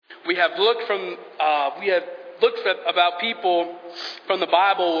we have looked about people from the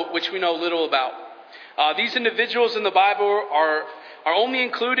Bible which we know little about. These individuals in the Bible are only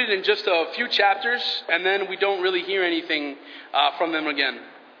included in just a few chapters, and then we don't really hear anything from them again.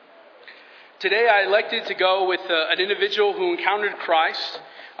 Today I elected to go with an individual who encountered Christ,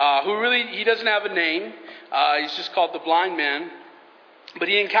 he doesn't have a name. He's just called the blind man. But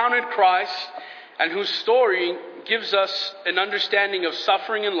he encountered Christ, and whose story gives us an understanding of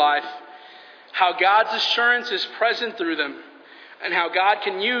suffering in life, how God's assurance is present through them, and how God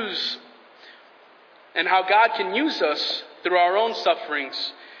can use us through our own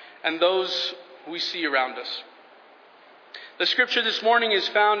sufferings and those we see around us. The scripture this morning is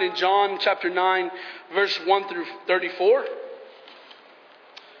found in John chapter 9, verse 1 through 34.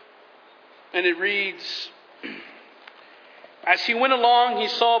 And it reads, "As he went along, he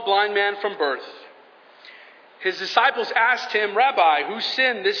saw a blind man from birth. His disciples asked him, 'Rabbi, who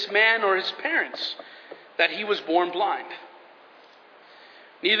sinned, this man or his parents, that he was born blind?'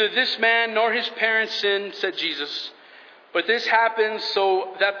 'Neither this man nor his parents sinned,' said Jesus, 'but this happened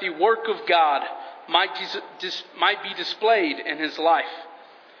so that the work of God might be displayed in his life.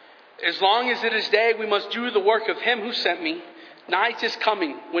 As long as it is day, we must do the work of him who sent me. Night is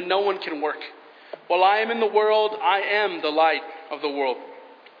coming when no one can work. While I am in the world, I am the light of the world.'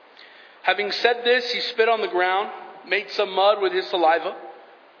 Having said this, he spit on the ground, made some mud with his saliva,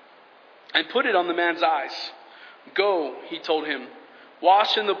 and put it on the man's eyes. 'Go,' he told him,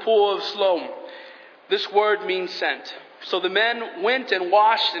 'wash in the pool of Siloam.' This word means sent. So the man went and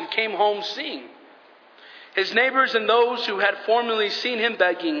washed and came home seeing. His neighbors and those who had formerly seen him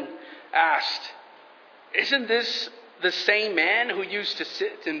begging asked, 'Isn't this the same man who used to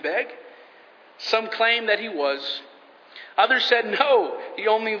sit and beg?' Some claimed that he was. Others said, 'No, he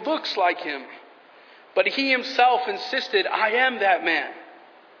only looks like him.' But he himself insisted, 'I am that man.'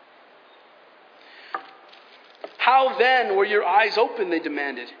 'How then were your eyes open?' they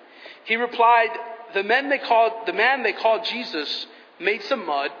demanded. He replied, 'The man they called Jesus made some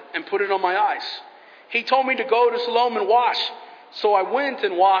mud and put it on my eyes. He told me to go to Siloam and wash. So I went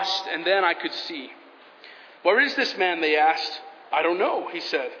and washed, and then I could see.' 'Where is this man?' they asked. 'I don't know,' he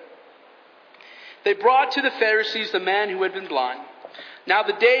said. They brought to the Pharisees the man who had been blind. Now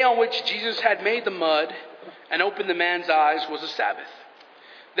the day on which Jesus had made the mud and opened the man's eyes was a Sabbath.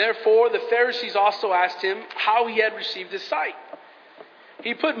 Therefore the Pharisees also asked him how he had received his sight.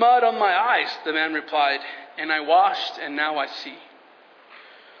 'He put mud on my eyes,' the man replied, 'and I washed, and now I see.'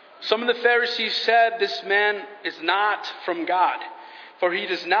 Some of the Pharisees said, 'This man is not from God, for he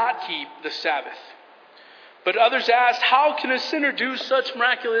does not keep the Sabbath.' But others asked, 'How can a sinner do such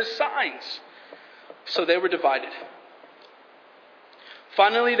miraculous signs?' So they were divided.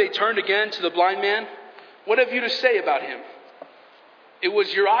 Finally, they turned again to the blind man. 'What have you to say about him? It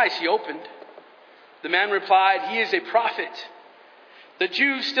was your eyes he opened.' The man replied, 'He is a prophet.' The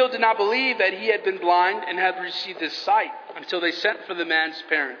Jews still did not believe that he had been blind and had received his sight until they sent for the man's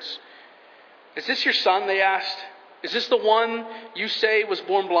parents. 'Is this your son?' they asked. 'Is this the one you say was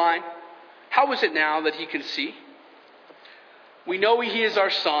born blind? How is it now that he can see?' 'We know he is our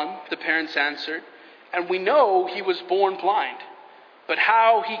son,' the parents answered, 'and we know he was born blind. But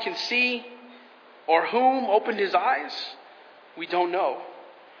how he can see or whom opened his eyes, we don't know.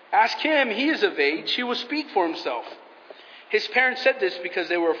 Ask him, he is of age, he will speak for himself.' His parents said this because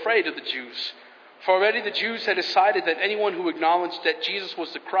they were afraid of the Jews. For already the Jews had decided that anyone who acknowledged that Jesus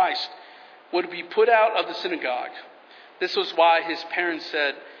was the Christ would be put out of the synagogue. This was why his parents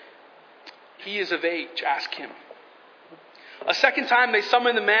said, 'He is of age, ask him.' A second time they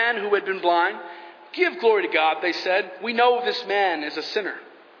summoned the man who had been blind. 'Give glory to God,' they said. 'We know this man is a sinner.'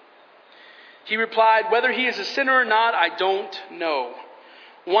 He replied, 'Whether he is a sinner or not, I don't know.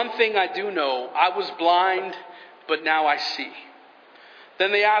 One thing I do know, I was blind, but now I see.'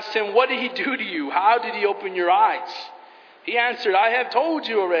 Then they asked him, 'What did he do to you? How did he open your eyes?' He answered, 'I have told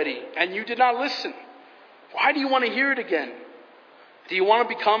you already, and you did not listen. Why do you want to hear it again? Do you want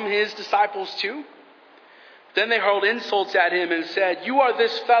to become his disciples too?' Then they hurled insults at him and said, 'You are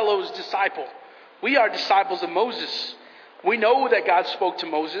this fellow's disciple. We are disciples of Moses. We know that God spoke to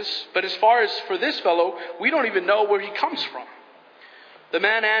Moses, but as far as for this fellow, we don't even know where he comes from.' The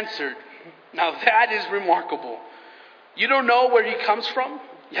man answered, 'Now that is remarkable. You don't know where he comes from,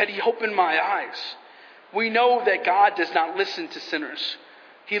 yet he opened my eyes. We know that God does not listen to sinners.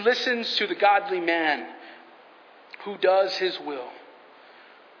 He listens to the godly man who does his will.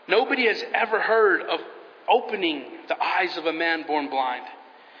 Nobody has ever heard of opening the eyes of a man born blind.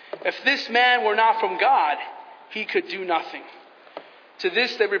 If this man were not from God, he could do nothing.' To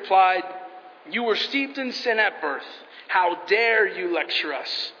this they replied, 'You were steeped in sin at birth. How dare you lecture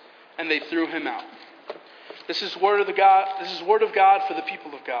us?' and they threw him out. This is word of God. This is word of God for the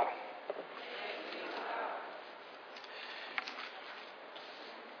people of God.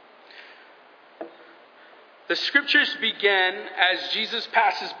 The scriptures begin as Jesus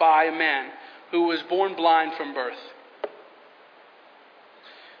passes by a man who was born blind from birth.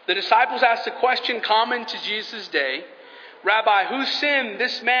 The disciples asked a question common to Jesus' day: Rabbi, who sinned,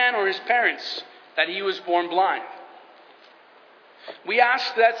 this man or his parents, that he was born blind? We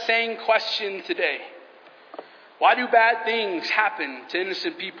ask that same question today. Why do bad things happen to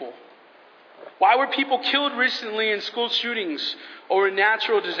innocent people? Why were people killed recently in school shootings or in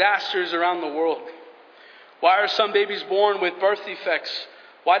natural disasters around the world? Why are some babies born with birth defects?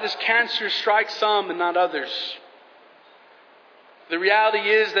 Why does cancer strike some and not others? The reality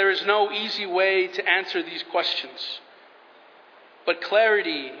is there is no easy way to answer these questions. But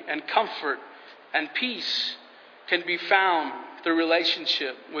clarity and comfort and peace can be found through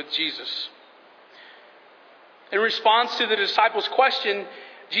relationship with Jesus. In response to the disciples' question,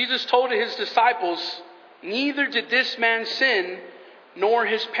 Jesus told his disciples, neither did this man sin nor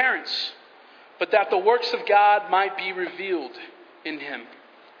his parents, but that the works of God might be revealed in him.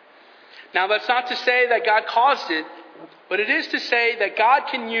 Now, that's not to say that God caused it, but it is to say that God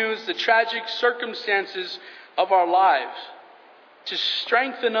can use the tragic circumstances of our lives to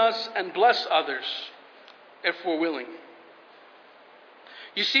strengthen us and bless others if we're willing.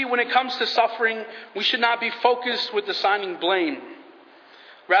 You see, when it comes to suffering, we should not be focused with assigning blame.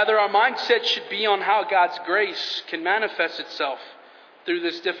 Rather, our mindset should be on how God's grace can manifest itself through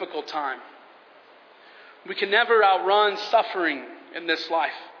this difficult time. We can never outrun suffering in this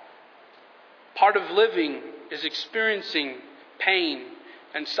life. Part of living is experiencing pain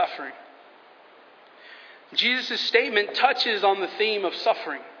and suffering. Jesus' statement touches on the theme of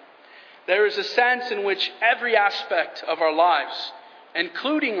suffering. There is a sense in which every aspect of our lives,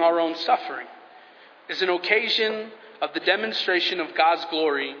 including our own suffering, is an occasion of the demonstration of God's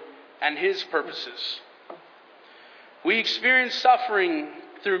glory and His purposes. We experience suffering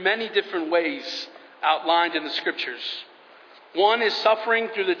through many different ways outlined in the Scriptures. One is suffering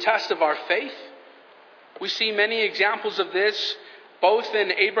through the test of our faith. We see many examples of this both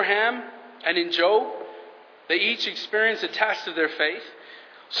in Abraham and in Job. They each experience a test of their faith.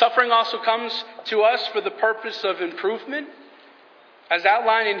 Suffering also comes to us for the purpose of improvement. As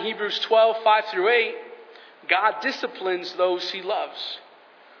outlined in Hebrews 12:5-8, God disciplines those He loves.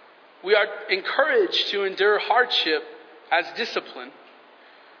 We are encouraged to endure hardship as discipline.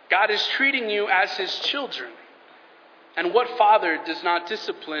 God is treating you as His children. And what father does not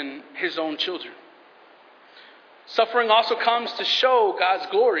discipline his own children? Suffering also comes to show God's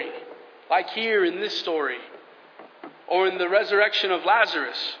glory, like here in this story, or in the resurrection of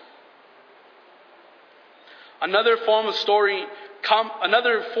Lazarus. Another form of suffering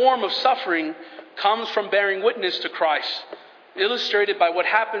comes from bearing witness to Christ, illustrated by what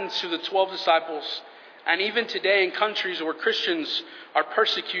happens to the 12 disciples, and even today in countries where Christians are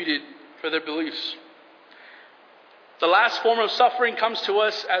persecuted for their beliefs. The last form of suffering comes to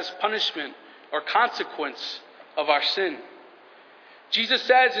us as punishment or consequence of our sin. Jesus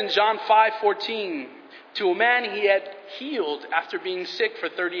says in John 5:14, to a man He had healed after being sick for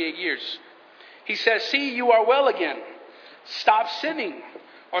 38 years. He says, see, you are well again. Stop sinning,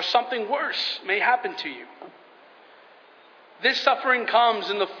 or something worse may happen to you. This suffering comes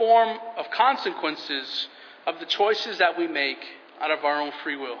in the form of consequences of the choices that we make out of our own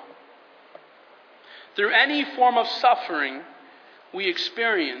free will. Through any form of suffering we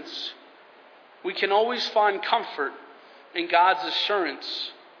experience, we can always find comfort in God's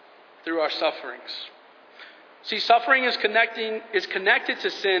assurance through our sufferings. See, suffering is connected to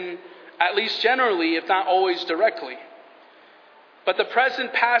sin, at least generally, if not always directly. But the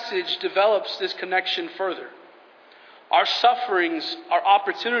present passage develops this connection further. Our sufferings are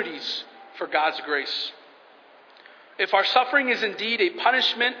opportunities for God's grace. If our suffering is indeed a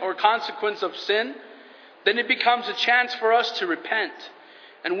punishment or consequence of sin, then it becomes a chance for us to repent,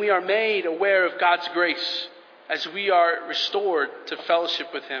 and we are made aware of God's grace as we are restored to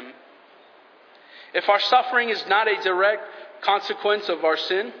fellowship with Him. If our suffering is not a direct consequence of our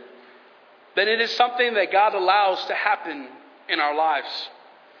sin, then it is something that God allows to happen in our lives,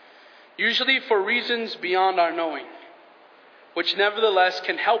 usually for reasons beyond our knowing, which nevertheless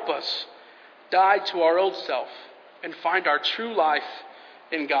can help us die to our old self and find our true life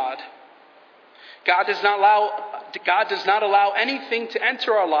in God. God does not allow anything to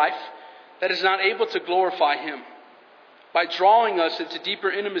enter our life that is not able to glorify Him by drawing us into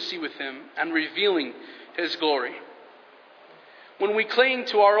deeper intimacy with Him and revealing His glory. When we cling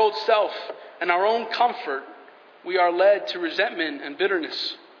to our old self and our own comfort, we are led to resentment and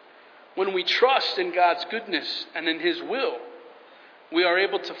bitterness. When we trust in God's goodness and in His will, we are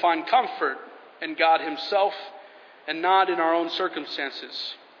able to find comfort in God Himself and not in our own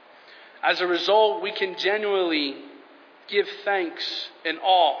circumstances. As a result, we can genuinely give thanks in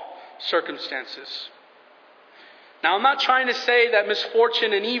all circumstances. Now, I'm not trying to say that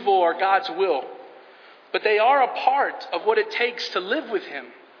misfortune and evil are God's will, but they are a part of what it takes to live with Him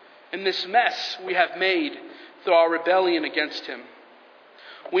in this mess we have made through our rebellion against Him.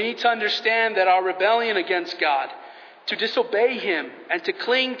 We need to understand that our rebellion against God, to disobey Him and to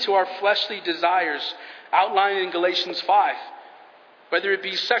cling to our fleshly desires outlined in Galatians 5, whether it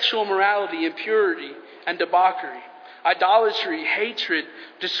be sexual immorality, impurity, and debauchery, idolatry, hatred,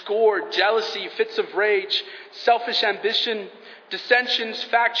 discord, jealousy, fits of rage, selfish ambition, dissensions,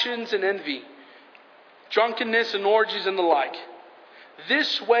 factions, and envy, drunkenness and orgies and the like.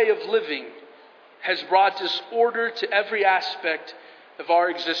 This way of living has brought disorder to every aspect of our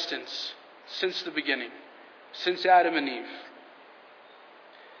existence since the beginning, since Adam and Eve.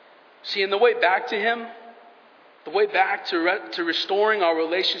 See, in the way back to Him, the way back to restoring our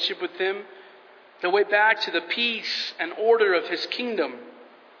relationship with Him, the way back to the peace and order of His kingdom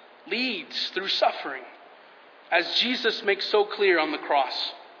leads through suffering, as Jesus makes so clear on the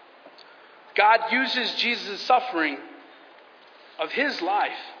cross. God uses Jesus' suffering of His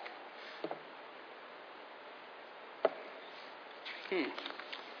life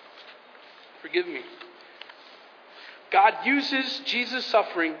Forgive me. God uses Jesus'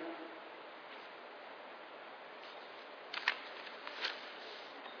 suffering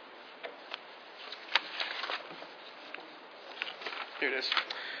Here it is.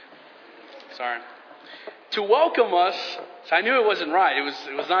 Sorry. To welcome us. So I knew it wasn't right.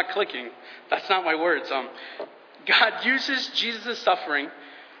 It was not clicking. That's not my words. God uses Jesus' suffering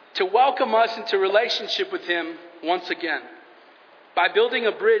to welcome us into relationship with Him once again, by building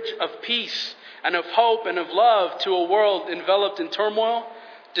a bridge of peace and of hope and of love to a world enveloped in turmoil,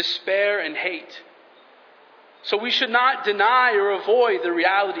 despair, and hate. So we should not deny or avoid the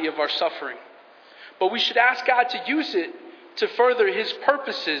reality of our suffering, but we should ask God to use it to further His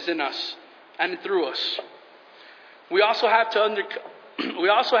purposes in us and through us. We also have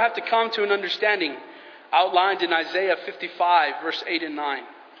to come to an understanding outlined in Isaiah 55, verse 8 and 9.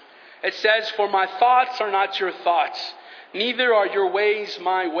 It says, "For my thoughts are not your thoughts, neither are your ways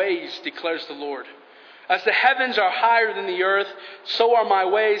my ways, declares the Lord. As the heavens are higher than the earth, so are my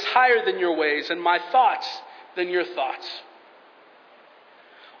ways higher than your ways, and my thoughts than your thoughts."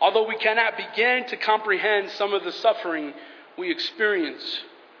 Although we cannot begin to comprehend some of the suffering we experience,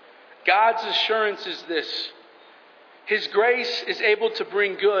 God's assurance is this: His grace is able to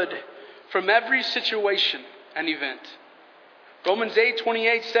bring good from every situation and event. Romans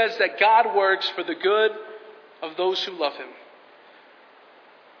 8:28 says that God works for the good of those who love Him.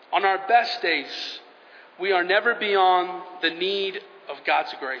 On our best days, we are never beyond the need of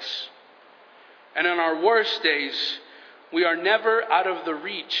God's grace. And on our worst days, we are never out of the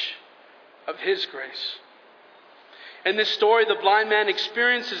reach of His grace. In this story, the blind man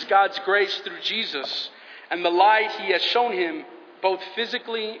experiences God's grace through Jesus and the light He has shown him both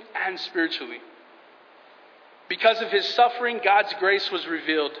physically and spiritually. Because of his suffering, God's grace was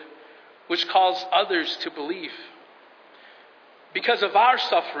revealed, which caused others to believe. Because of our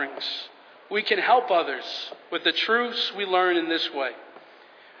sufferings, we can help others with the truths we learn in this way,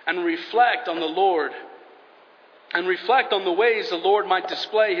 and reflect on the Lord, and reflect on the ways the Lord might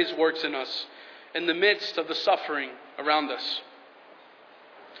display His works in us in the midst of the suffering around us.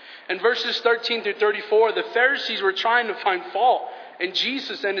 In verses 13 through 34, the Pharisees were trying to find fault in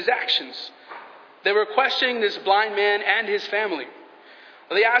Jesus and His actions. They were questioning this blind man and his family.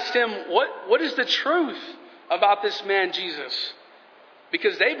 They asked him, what is the truth about this man Jesus?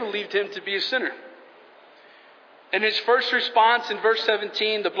 Because they believed him to be a sinner. In his first response in verse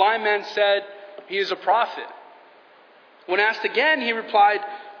 17, the blind man said, "He is a prophet." When asked again, he replied,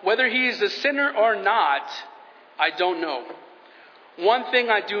 "Whether he is a sinner or not, I don't know. One thing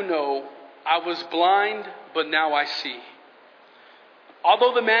I do know, I was blind, but now I see."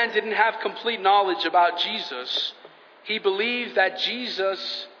 Although the man didn't have complete knowledge about Jesus, he believed that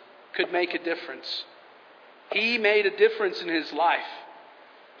Jesus could make a difference. He made a difference in his life.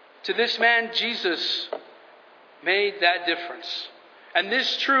 To this man, Jesus made that difference. And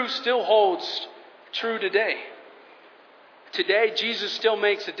this truth still holds true today. Today, Jesus still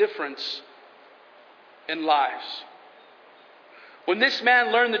makes a difference in lives. When this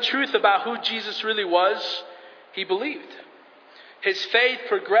man learned the truth about who Jesus really was, he believed. His faith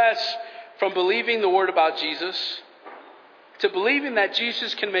progressed from believing the word about Jesus to believing that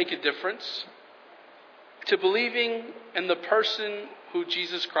Jesus can make a difference, to believing in the person who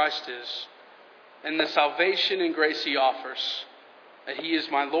Jesus Christ is and the salvation and grace he offers, that he is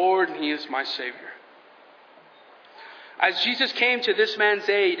my Lord and he is my Savior. As Jesus came to this man's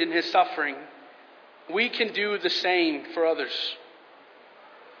aid in his suffering, we can do the same for others.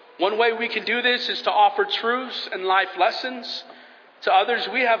 One way we can do this is to offer truths and life lessons to others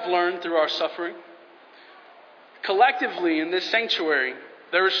we have learned through our suffering. Collectively in this sanctuary,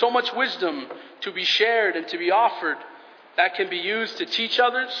 there is so much wisdom to be shared and to be offered that can be used to teach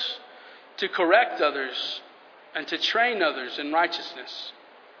others, to correct others, and to train others in righteousness.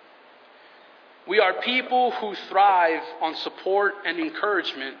 We are people who thrive on support and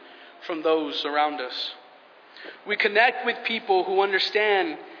encouragement from those around us. We connect with people who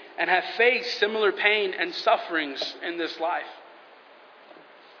understand and have faced similar pain and sufferings in this life.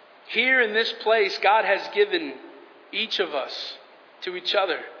 Here in this place, God has given each of us to each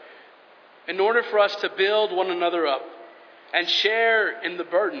other in order for us to build one another up and share in the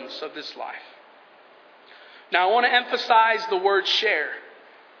burdens of this life. Now, I want to emphasize the word share.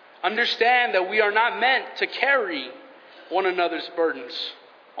 Understand that we are not meant to carry one another's burdens,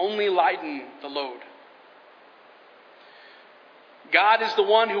 only lighten the load. God is the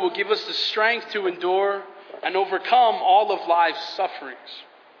one who will give us the strength to endure and overcome all of life's sufferings.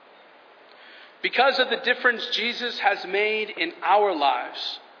 Because of the difference Jesus has made in our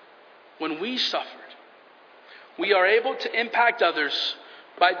lives when we suffered, we are able to impact others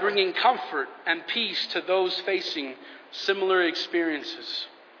by bringing comfort and peace to those facing similar experiences.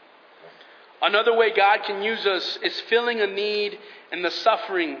 Another way God can use us is filling a need in the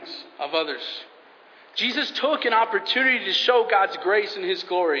sufferings of others. Jesus took an opportunity to show God's grace and his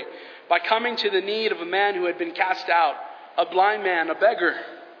glory by coming to the need of a man who had been cast out, a blind man, a beggar.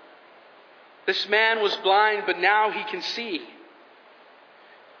 This man was blind, but now he can see.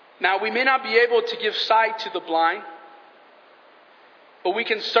 Now, we may not be able to give sight to the blind, but we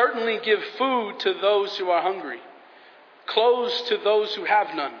can certainly give food to those who are hungry, clothes to those who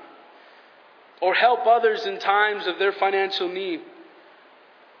have none, or help others in times of their financial need.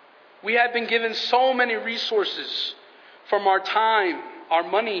 We have been given so many resources from our time, our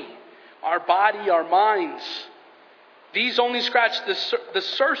money, our body, our minds. These only scratch the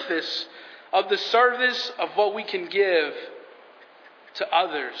surface of the service of what we can give to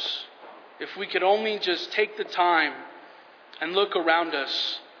others. If we could only just take the time and look around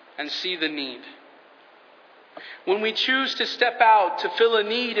us and see the need. When we choose to step out to fill a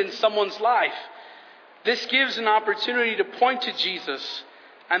need in someone's life, this gives an opportunity to point to Jesus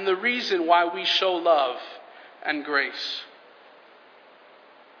and the reason why we show love and grace.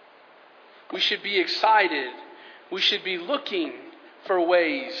 We should be excited. We should be looking for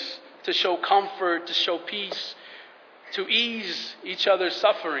ways to show comfort, to show peace, to ease each other's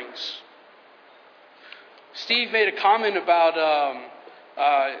sufferings. Steve made a comment about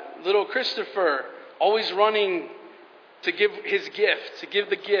little Christopher always running to give his gift, to give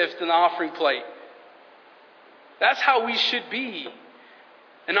the gift in the offering plate. That's how we should be.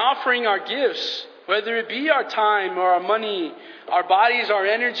 In offering our gifts, whether it be our time or our money, our bodies, our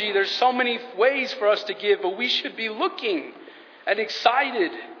energy, there's so many ways for us to give, but we should be looking and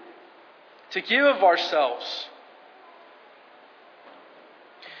excited to give of ourselves.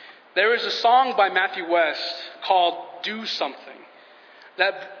 There is a song by Matthew West called Do Something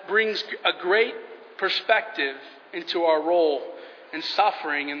that brings a great perspective into our role in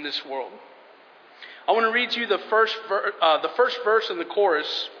suffering in this world. I want to read you the first verse and the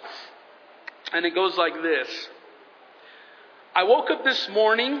chorus, and it goes like this. I woke up this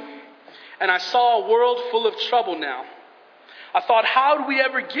morning and I saw a world full of trouble now. I thought, how do we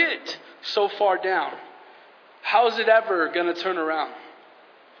ever get so far down? How is it ever going to turn around?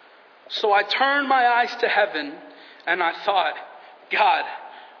 So I turned my eyes to heaven and I thought, God,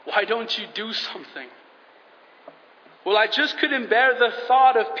 why don't you do something? Well, I just couldn't bear the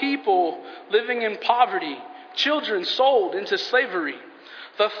thought of people living in poverty, children sold into slavery.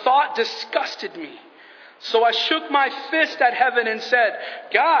 The thought disgusted me. So I shook my fist at heaven and said,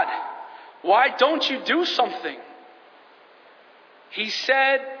 God, why don't you do something? He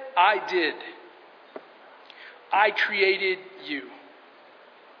said, I did. I created you.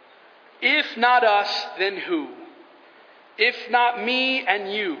 If not us, then who? If not me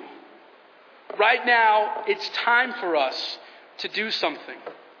and you? Right now, it's time for us to do something.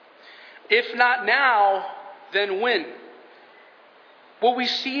 If not now, then when? Will we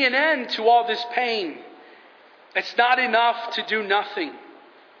see an end to all this pain? It's not enough to do nothing.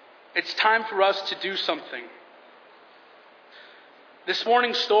 It's time for us to do something. This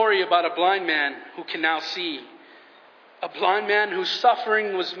morning's story about a blind man who can now see. A blind man whose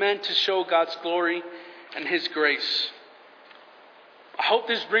suffering was meant to show God's glory and His grace. I hope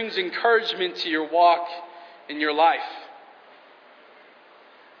this brings encouragement to your walk in your life.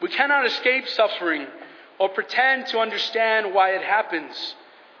 We cannot escape suffering or pretend to understand why it happens,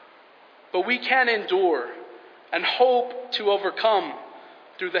 but we can endure and hope to overcome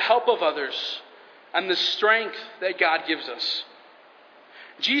through the help of others and the strength that God gives us.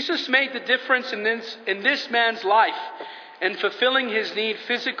 Jesus made the difference in this man's life in fulfilling his need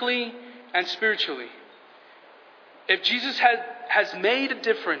physically and spiritually. If Jesus has made a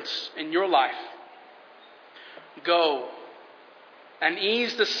difference in your life, go and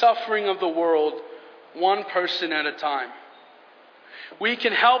ease the suffering of the world one person at a time. We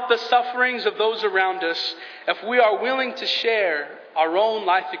can help the sufferings of those around us if we are willing to share our own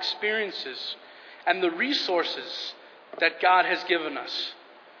life experiences and the resources that God has given us.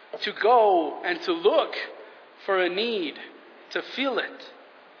 To go and to look for a need, to feel it,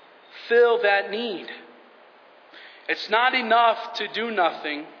 fill that need. It's not enough to do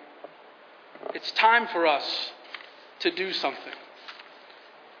nothing. It's time for us to do something.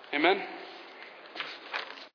 Amen?